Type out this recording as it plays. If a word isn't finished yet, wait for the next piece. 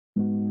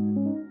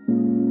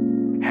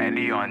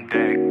Henny on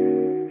deck.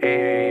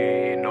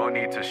 Ayy, no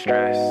need to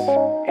stress.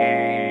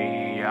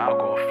 Ayy, I'll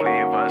go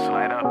flavors,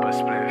 light up a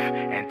spliff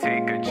and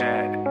take a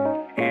jet.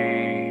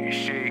 Ayy,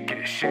 shake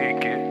it,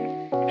 shake it.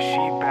 She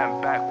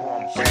bent back,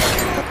 won't break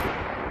it.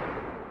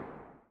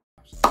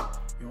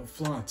 Yo,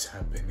 Flan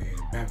tapping in,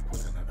 back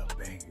with another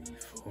banger, you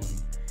feel me?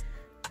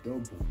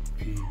 Double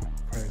P,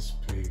 press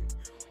play,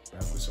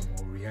 back with some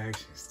more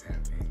reactions,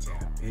 tap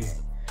in.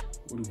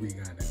 What do we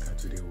got in the cut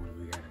today? What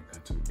do we got in the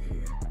cut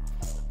today?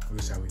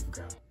 What's how we've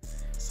got?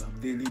 Some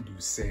daily do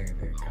saying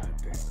that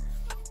goddamn.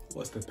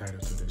 What's the title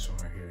to this one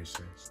right here? It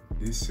says,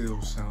 "This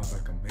still sounds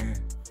like a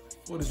man."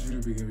 For this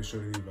video, begin, be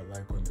sure to leave a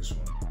like on this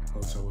one.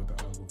 Helps out with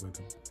the algorithm.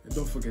 And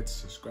don't forget to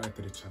subscribe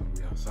to the channel.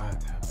 We outside,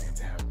 tap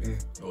in.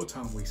 No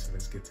time wasted.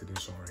 Let's get to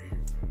this one right here.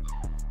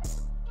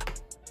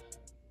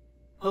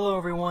 Hello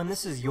everyone,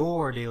 this is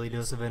your Daily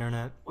Dose of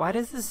Internet. Why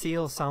does the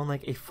seal sound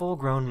like a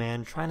full-grown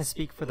man trying to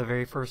speak for the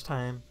very first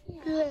time?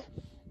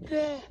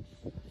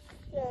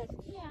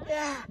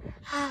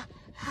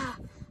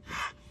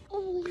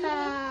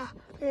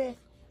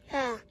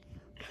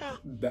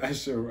 That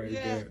shit right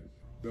there.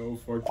 No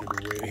fucking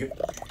way.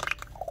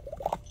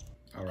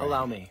 Alright.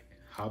 Allow me.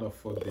 How the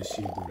fuck did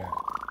she do that?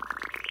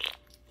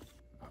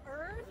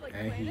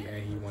 And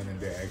he went in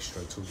there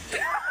extra too.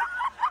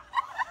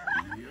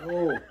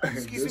 Yo,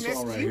 Excuse me, miss,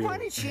 right do you here. by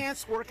any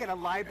chance work at a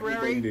Everything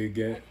library? they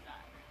get.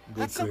 Good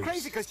That's so clips.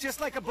 crazy, because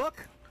just like a book,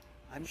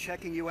 I'm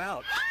checking you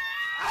out.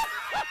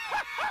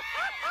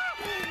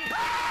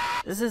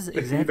 This is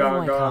exactly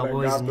why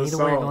cowboys need to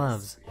wear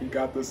gloves. He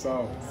got the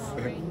songs.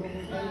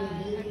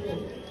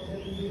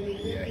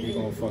 Yeah, he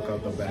gonna fuck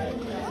up the bag.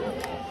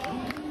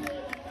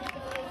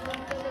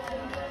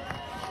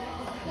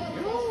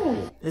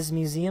 This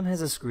museum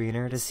has a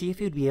screener to see if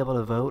you'd be able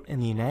to vote in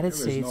the United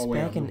States no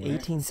way back in I'm doing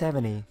that.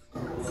 1870.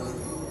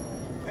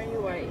 Are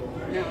you white?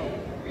 No.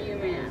 Are you a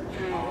man?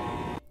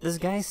 No. This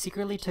guy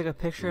secretly took a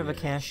picture of a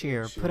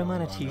cashier, put him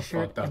on a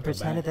t-shirt, fucked up and the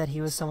pretended back. that he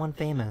was someone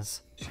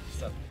famous.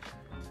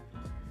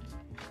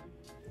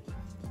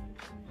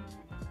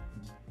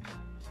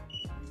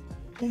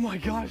 Oh my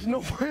gosh, no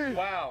way.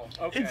 Wow,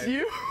 okay. It's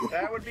you?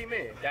 That would be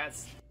me.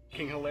 That's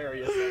fucking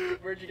hilarious.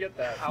 Where'd you get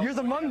that? You're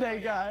the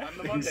Monday guy. I'm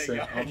the Monday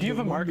guy. Do you have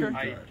a marker?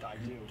 I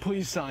do.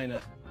 Please sign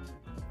it.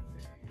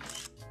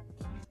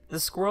 The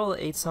squirrel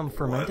ate some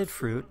fermented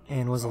fruit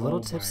and was a little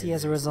tipsy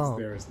as a result.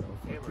 There's no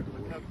fucking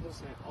way.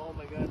 Oh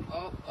my god.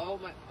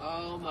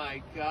 Oh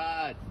my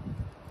god.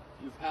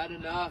 You've had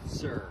enough,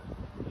 sir.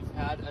 You've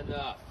had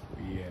enough.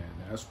 Yeah,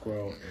 that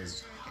squirrel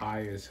is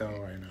high as hell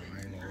right now. I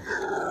ain't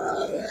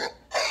gonna...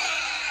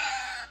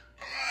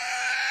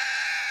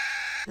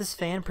 This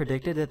fan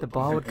predicted that the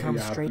ball would come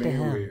straight to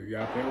him.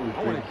 Y'all playing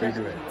with big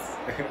legs.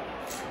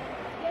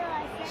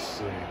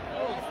 Shit.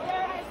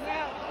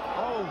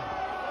 Oh,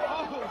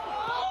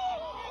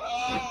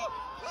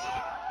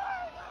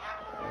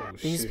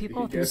 These shit.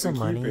 people He threw gets to some keep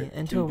money it.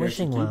 into a He gets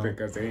to wishing keep well. it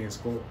 'cause they ain't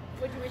scored.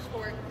 What'd you wish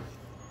for?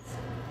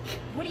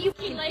 What do you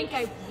think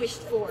I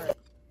wished for?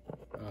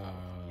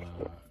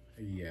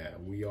 Yeah,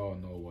 we all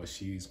know what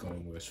she's gonna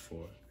wish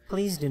for.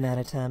 Please do not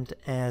attempt,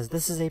 as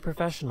this is a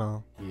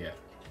professional. Yeah.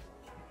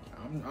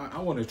 I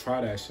want to try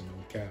that shit, no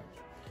cap.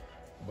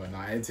 But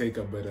nah, it take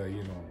a bit of,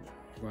 you know,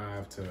 you're gonna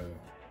have to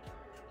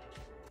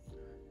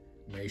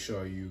make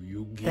sure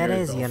you get That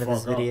is the end of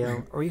this video,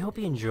 up. or we hope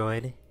you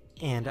enjoyed,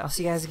 and I'll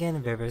see you guys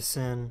again very, very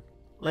soon.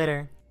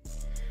 Later.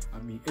 I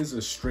mean, it's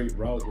a straight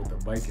route with the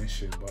bike and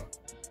shit, but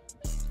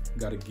you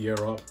gotta gear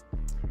up.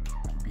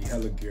 Be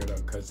hella geared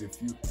up, because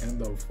if you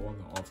end up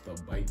falling off the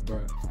bike,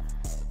 bro,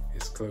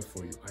 it's clip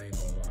for you. I ain't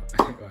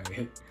gonna lie.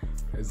 Like,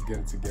 let's get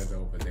it together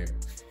over there.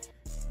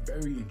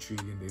 Very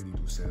intriguing Daily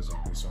Do says on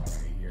this one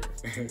right here.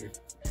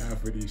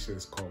 Half of these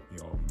shits caught me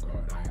off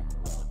guard. I ain't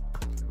gonna lie.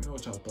 Let me know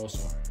what y'all thoughts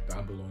are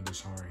down below in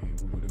this one right here.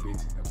 We will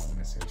debate in the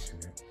comment section.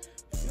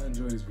 If y'all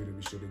enjoyed this video,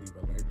 be sure to leave a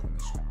like on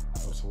this one.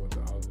 Also with the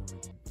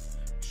algorithm,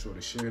 be sure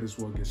to share this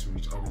one, get to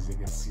reach others, they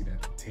get to see the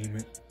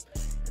entertainment.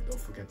 And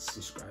don't forget to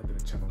subscribe to the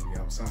channel. We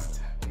outside.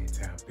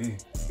 Tap in.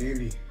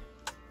 Daily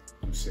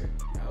Do say.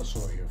 Y'all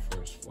saw it here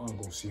first. Well, I'm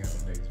gonna see you in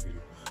the next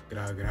video. Get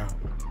out.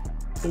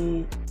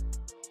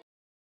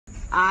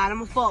 Alright,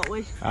 I'ma fuck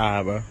with you.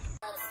 Alright, bro.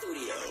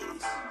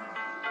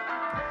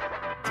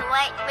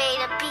 Dwight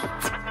made a beat.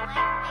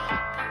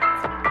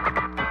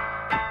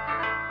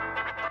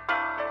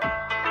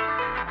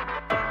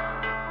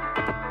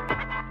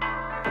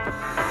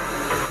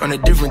 On a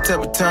different type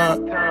of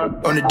time,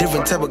 on a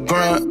different type of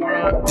grind.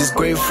 This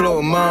great flow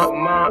of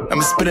mine,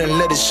 I'ma spit it and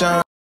let it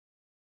shine.